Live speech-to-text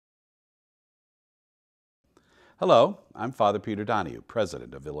Hello, I'm Father Peter Donohue,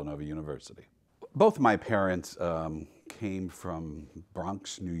 president of Villanova University. Both my parents came from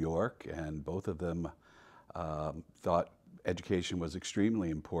Bronx, New York, and both of them thought education was extremely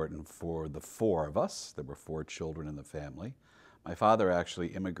important for the four of us. There were four children in the family. My father actually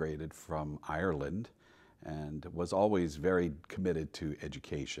immigrated from Ireland and was always very committed to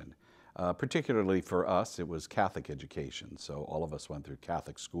education. Particularly for us, it was Catholic education, so all of us went through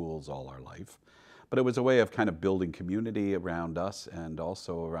Catholic schools all our life. But it was a way of kind of building community around us and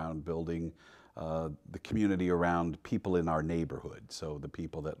also around building the community around people in our neighborhood, so the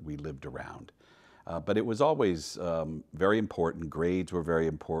people that we lived around. But it was always very important. Grades were very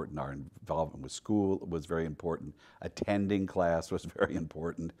important. Our involvement with school was very important. Attending class was very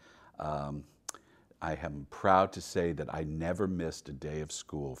important. I am proud to say that I never missed a day of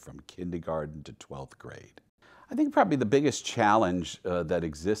school from kindergarten to 12th grade. I think probably the biggest challenge that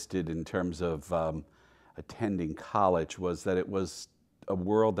existed in terms of attending college was that it was a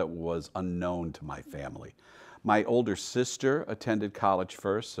world that was unknown to my family. My older sister attended college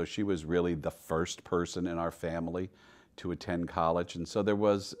first, so she was really the first person in our family to attend college, and so there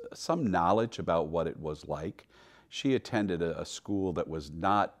was some knowledge about what it was like. She attended a school that was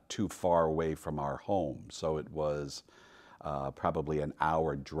not too far away from our home, so it was probably an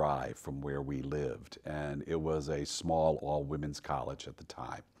hour drive from where we lived, and it was a small all-women's college at the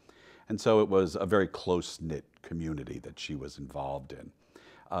time. And so it was a very close-knit community that she was involved in.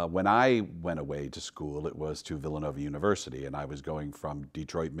 When I went away to school, it was to Villanova University, and I was going from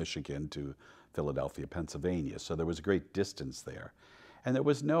Detroit, Michigan to Philadelphia, Pennsylvania, so there was a great distance there. And there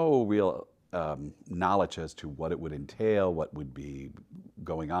was no real knowledge as to what it would entail, what would be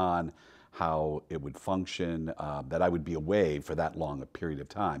going on, how it would function, that I would be away for that long a period of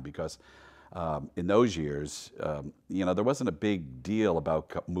time, because in those years, there wasn't a big deal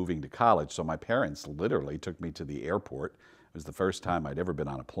about moving to college, so my parents literally took me to the airport. It was the first time I'd ever been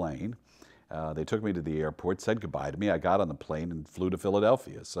on a plane. They took me to the airport, said goodbye to me. I got on the plane and flew to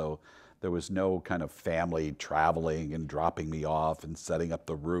Philadelphia, so there was no kind of family traveling and dropping me off and setting up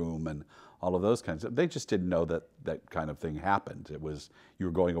the room and all of those kinds of, they just didn't know that that kind of thing happened. It was, you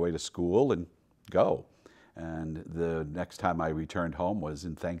were going away to school and go. And the next time I returned home was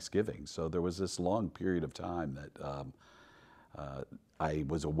in Thanksgiving. So there was this long period of time that I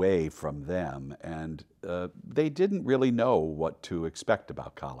was away from them, and they didn't really know what to expect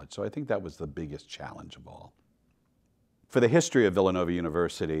about college. So I think that was the biggest challenge of all. For the history of Villanova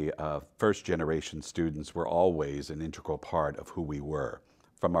University, first-generation students were always an integral part of who we were.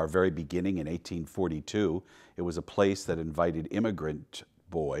 From our very beginning in 1842, it was a place that invited immigrant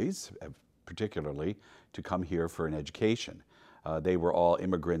boys, particularly, to come here for an education. They were all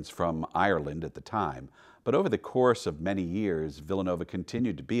immigrants from Ireland at the time. But over the course of many years, Villanova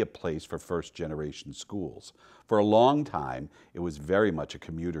continued to be a place for first-generation schools. For a long time, it was very much a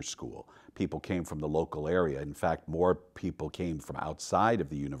commuter school. People came from the local area. In fact, more people came from outside of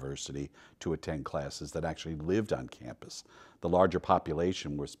the university to attend classes that actually lived on campus. The larger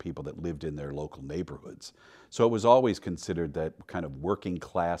population was people that lived in their local neighborhoods. So it was always considered that kind of working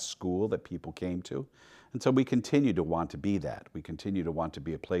class school that people came to. And so we continue to want to be that. We continue to want to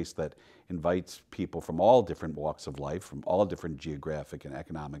be a place that invites people from all different walks of life, from all different geographic and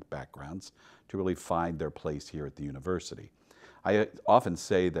economic backgrounds, to really find their place here at the university. I often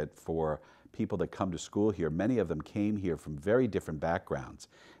say that for people that come to school here, many of them came here from very different backgrounds.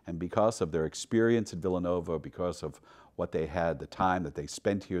 And because of their experience at Villanova, because of what they had, the time that they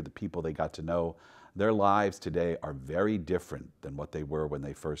spent here, the people they got to know, their lives today are very different than what they were when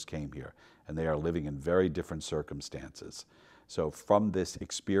they first came here. And they are living in very different circumstances. So from this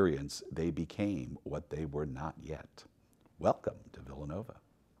experience, they became what they were not yet. Welcome to Villanova.